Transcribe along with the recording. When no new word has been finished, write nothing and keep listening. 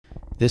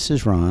This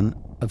is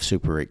Ron of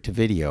Super 8 to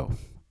Video.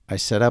 I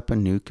set up a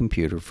new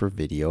computer for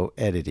video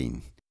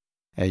editing.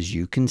 As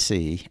you can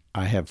see,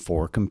 I have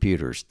 4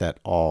 computers that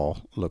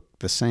all look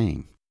the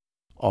same.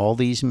 All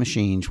these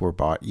machines were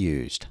bought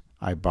used.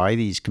 I buy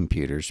these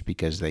computers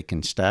because they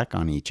can stack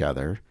on each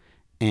other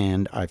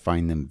and I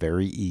find them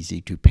very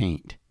easy to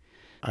paint.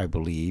 I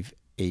believe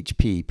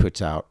HP puts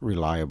out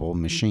reliable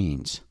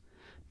machines.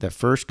 The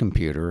first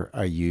computer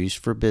I use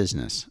for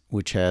business,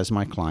 which has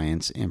my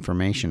client's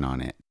information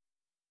on it.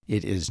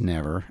 It is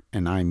never,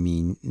 and I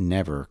mean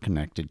never,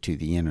 connected to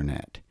the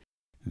internet.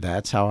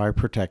 That's how I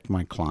protect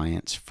my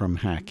clients from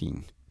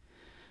hacking.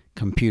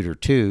 Computer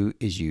 2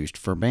 is used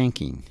for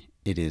banking.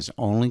 It is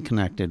only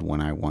connected when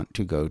I want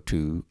to go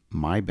to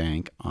my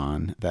bank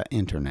on the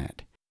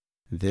internet.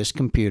 This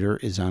computer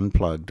is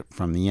unplugged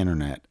from the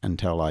internet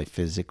until I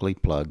physically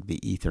plug the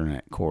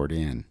Ethernet cord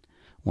in.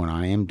 When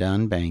I am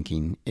done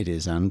banking, it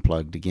is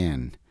unplugged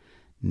again.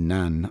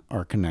 None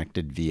are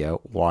connected via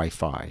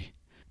Wi-Fi.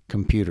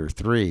 Computer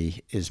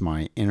 3 is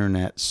my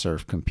internet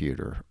surf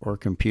computer, or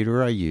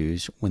computer I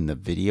use when the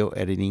video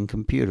editing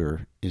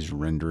computer is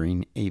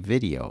rendering a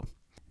video.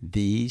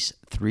 These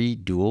 3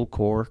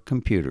 dual-core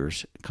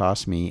computers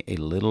cost me a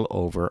little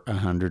over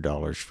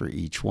 $100 for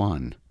each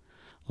one.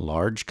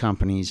 Large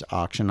companies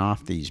auction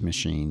off these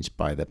machines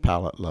by the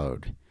pallet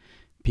load.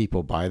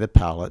 People buy the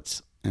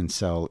pallets and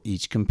sell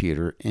each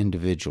computer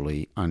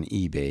individually on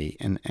eBay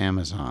and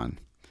Amazon.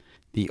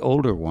 The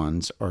older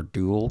ones are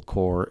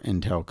dual-core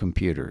Intel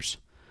computers.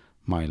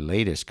 My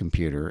latest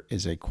computer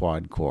is a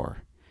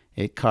quad-core.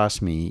 It cost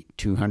me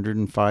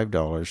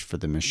 $205 for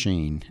the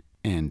machine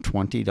and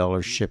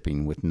 $20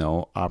 shipping with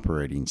no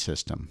operating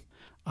system.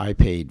 I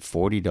paid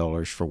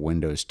 $40 for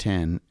Windows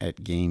 10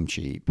 at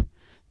GameCheap.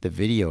 The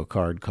video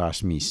card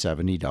cost me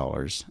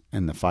 $70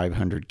 and the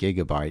 500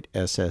 gigabyte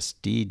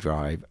SSD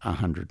drive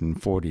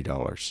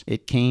 $140.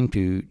 It came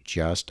to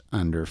just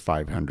under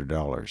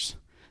 $500.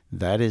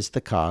 That is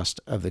the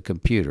cost of the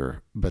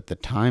computer, but the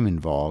time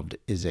involved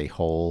is a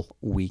whole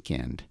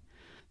weekend.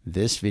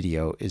 This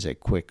video is a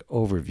quick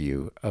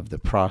overview of the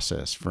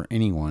process for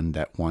anyone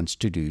that wants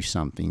to do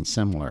something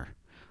similar.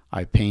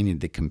 I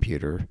painted the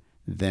computer,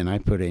 then I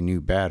put a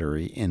new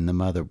battery in the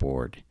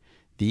motherboard.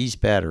 These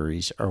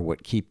batteries are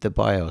what keep the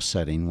BIOS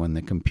setting when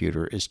the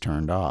computer is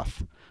turned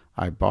off.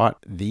 I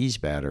bought these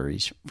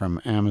batteries from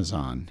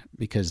Amazon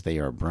because they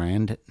are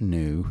brand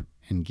new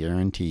and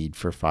guaranteed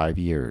for 5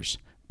 years.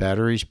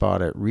 Batteries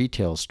bought at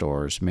retail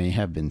stores may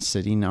have been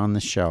sitting on the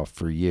shelf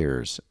for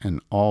years,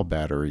 and all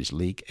batteries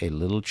leak a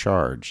little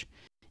charge,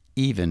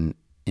 even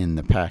in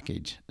the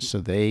package, so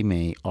they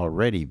may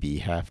already be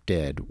half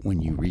dead when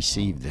you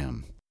receive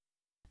them.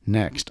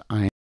 Next,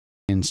 I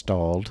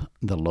installed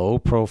the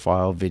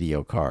low-profile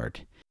video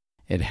card.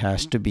 It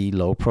has to be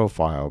low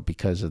profile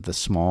because of the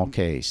small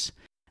case,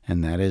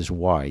 and that is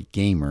why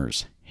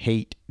gamers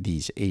hate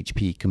these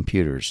HP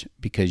computers,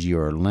 because you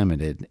are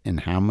limited in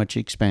how much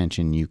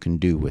expansion you can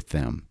do with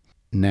them.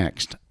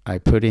 Next, I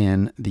put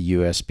in the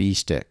USB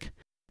stick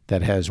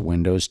that has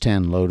Windows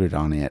 10 loaded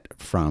on it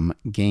from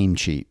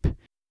GameCheap.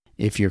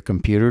 If your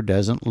computer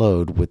doesn't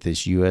load with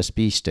this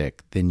USB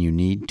stick, then you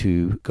need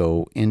to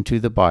go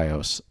into the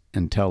BIOS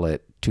and tell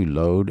it to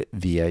load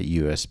via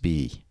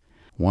USB.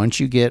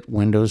 Once you get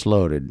Windows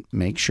loaded,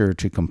 make sure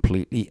to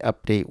completely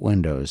update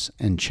Windows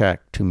and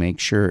check to make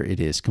sure it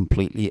is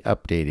completely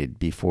updated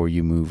before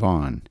you move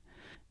on.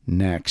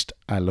 Next,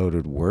 I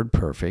loaded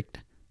WordPerfect,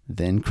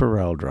 then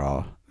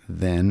CorelDRAW,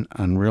 then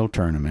Unreal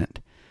Tournament,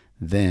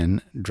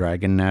 then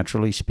Dragon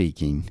Naturally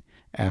Speaking.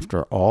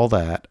 After all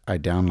that, I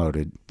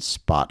downloaded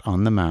Spot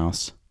on the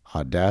Mouse,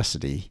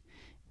 Audacity,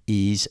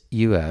 Ease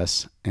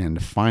US,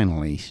 and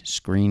finally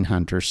Screen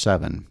Hunter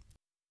 7.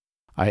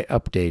 I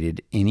updated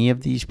any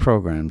of these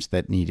programs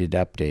that needed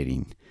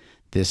updating.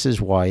 This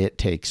is why it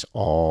takes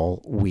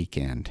all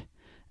weekend.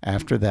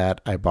 After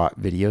that, I bought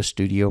Video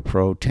Studio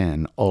Pro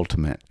 10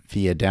 Ultimate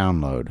via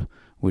download,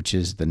 which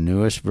is the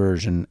newest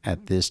version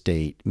at this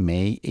date,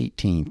 May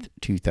 18th,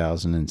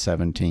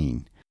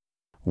 2017.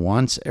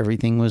 Once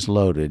everything was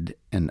loaded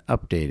and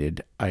updated,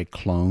 I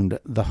cloned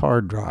the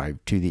hard drive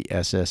to the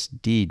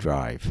SSD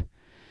drive.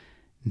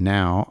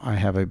 Now I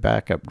have a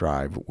backup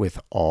drive with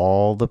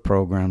all the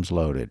programs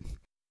loaded.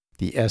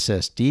 The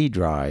SSD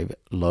drive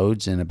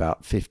loads in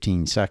about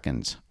 15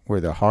 seconds,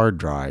 where the hard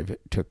drive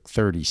took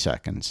 30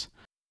 seconds.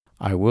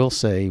 I will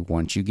say,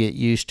 once you get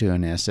used to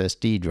an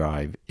SSD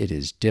drive, it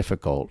is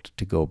difficult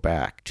to go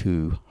back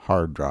to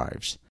hard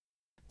drives.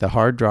 The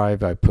hard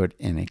drive I put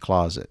in a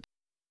closet.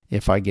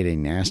 If I get a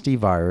nasty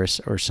virus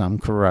or some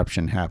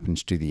corruption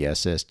happens to the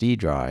SSD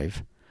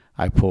drive,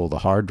 I pull the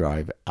hard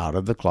drive out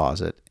of the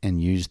closet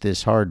and use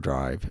this hard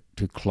drive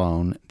to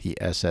clone the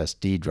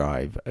SSD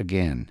drive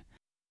again.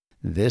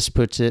 This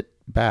puts it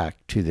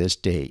back to this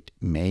date,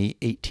 May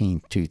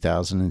 18,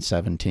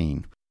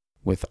 2017,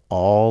 with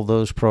all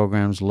those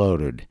programs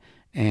loaded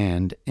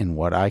and in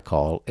what I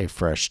call a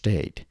fresh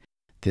state.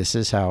 This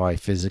is how I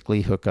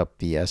physically hook up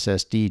the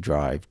SSD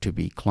drive to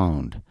be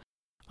cloned.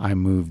 I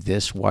move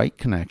this white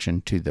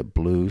connection to the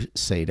blue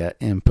SATA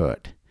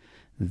input.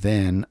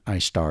 Then I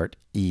start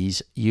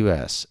Ease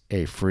US,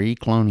 a free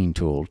cloning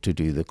tool to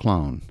do the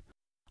clone.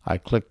 I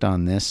clicked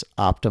on this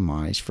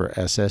Optimize for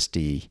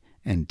SSD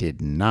and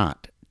did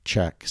not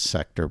check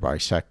sector by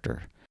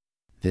sector.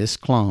 This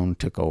clone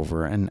took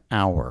over an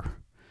hour.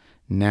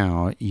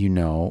 Now you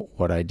know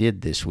what I did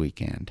this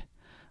weekend.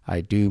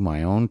 I do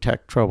my own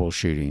tech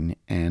troubleshooting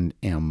and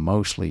am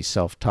mostly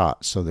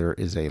self-taught, so there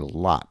is a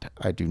lot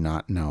I do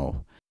not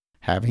know.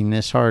 Having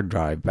this hard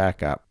drive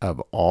backup of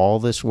all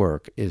this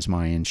work is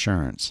my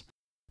insurance.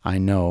 I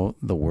know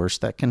the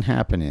worst that can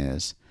happen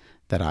is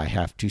that I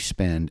have to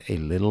spend a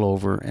little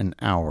over an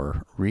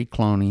hour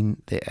recloning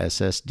the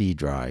SSD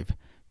drive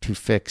to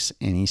fix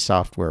any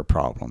software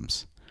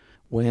problems.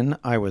 When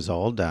I was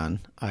all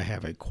done, I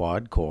have a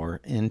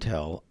quad-core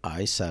Intel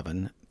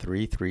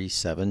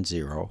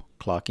i7-3370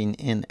 clocking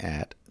in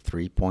at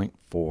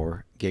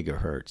 3.4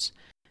 GHz,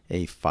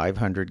 a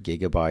 500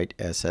 gigabyte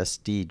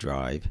SSD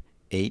drive,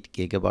 8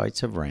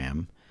 gigabytes of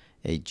RAM,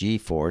 a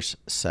GeForce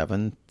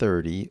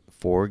 730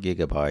 4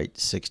 gigabyte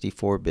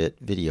 64-bit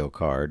video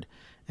card,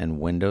 and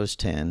Windows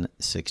 10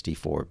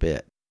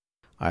 64-bit.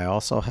 I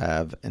also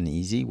have an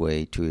easy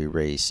way to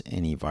erase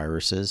any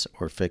viruses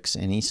or fix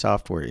any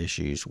software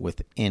issues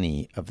with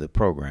any of the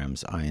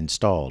programs I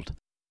installed,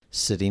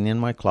 sitting in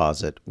my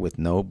closet with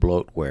no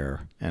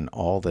bloatware, and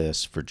all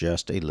this for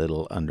just a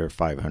little under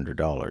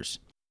 $500.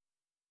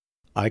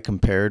 I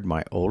compared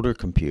my older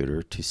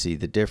computer to see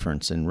the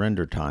difference in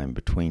render time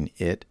between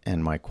it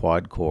and my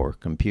quad-core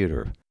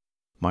computer.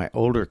 My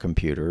older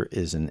computer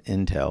is an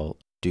Intel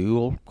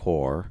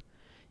dual-core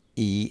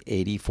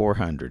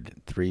E8400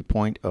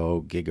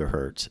 3.0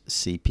 GHz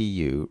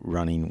CPU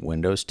running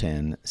Windows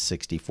 10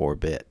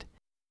 64-bit.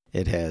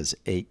 It has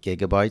 8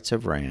 gigabytes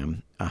of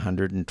RAM,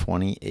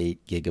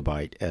 128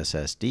 gigabyte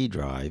SSD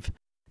drive,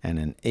 and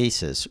an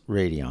Asus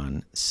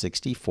Radeon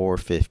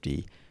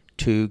 6450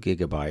 2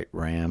 gigabyte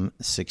RAM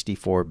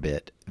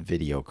 64-bit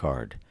video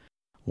card.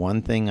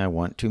 One thing I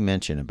want to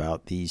mention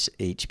about these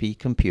HP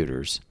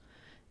computers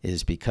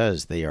is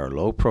because they are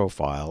low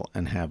profile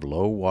and have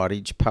low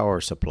wattage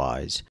power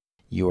supplies,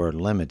 you are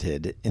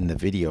limited in the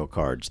video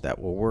cards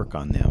that will work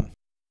on them.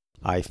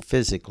 I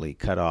physically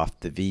cut off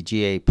the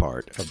VGA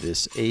part of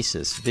this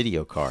Asus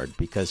video card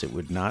because it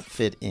would not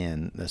fit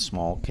in the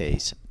small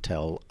case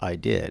till I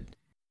did.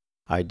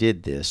 I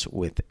did this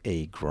with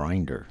a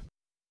grinder.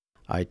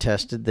 I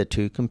tested the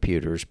two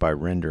computers by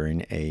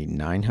rendering a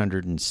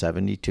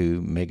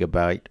 972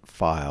 megabyte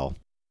file,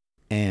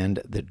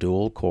 and the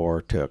dual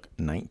core took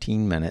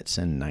 19 minutes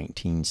and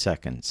 19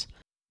 seconds.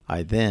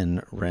 I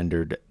then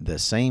rendered the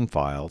same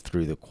file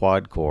through the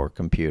quad-core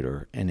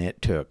computer, and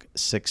it took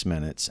 6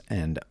 minutes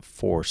and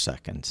 4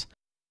 seconds.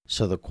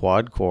 So the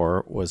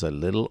quad-core was a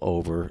little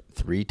over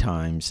 3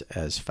 times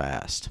as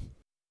fast.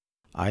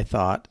 I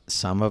thought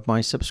some of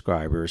my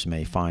subscribers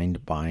may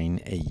find buying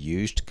a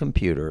used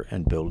computer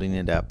and building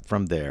it up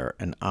from there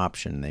an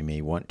option they may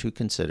want to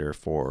consider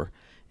for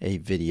a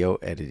video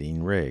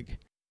editing rig.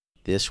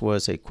 This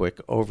was a quick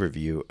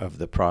overview of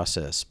the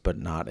process, but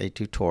not a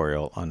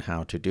tutorial on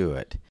how to do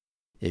it.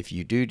 If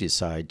you do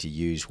decide to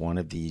use one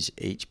of these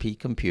HP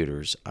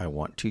computers, I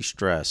want to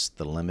stress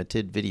the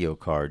limited video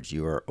cards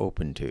you are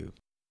open to.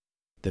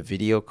 The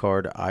video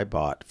card I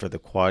bought for the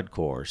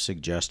quad-core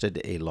suggested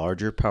a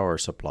larger power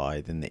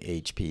supply than the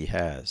HP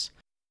has.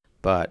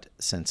 But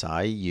since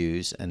I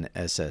use an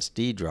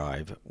SSD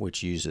drive,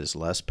 which uses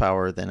less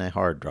power than a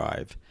hard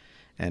drive,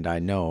 and I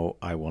know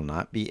I will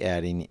not be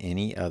adding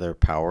any other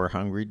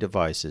power-hungry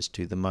devices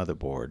to the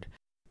motherboard,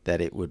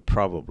 that it would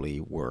probably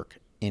work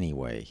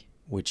anyway,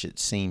 which it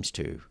seems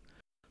to.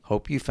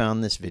 Hope you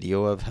found this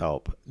video of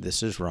help.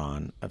 This is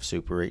Ron of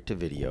Super 8 to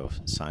Video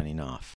signing off.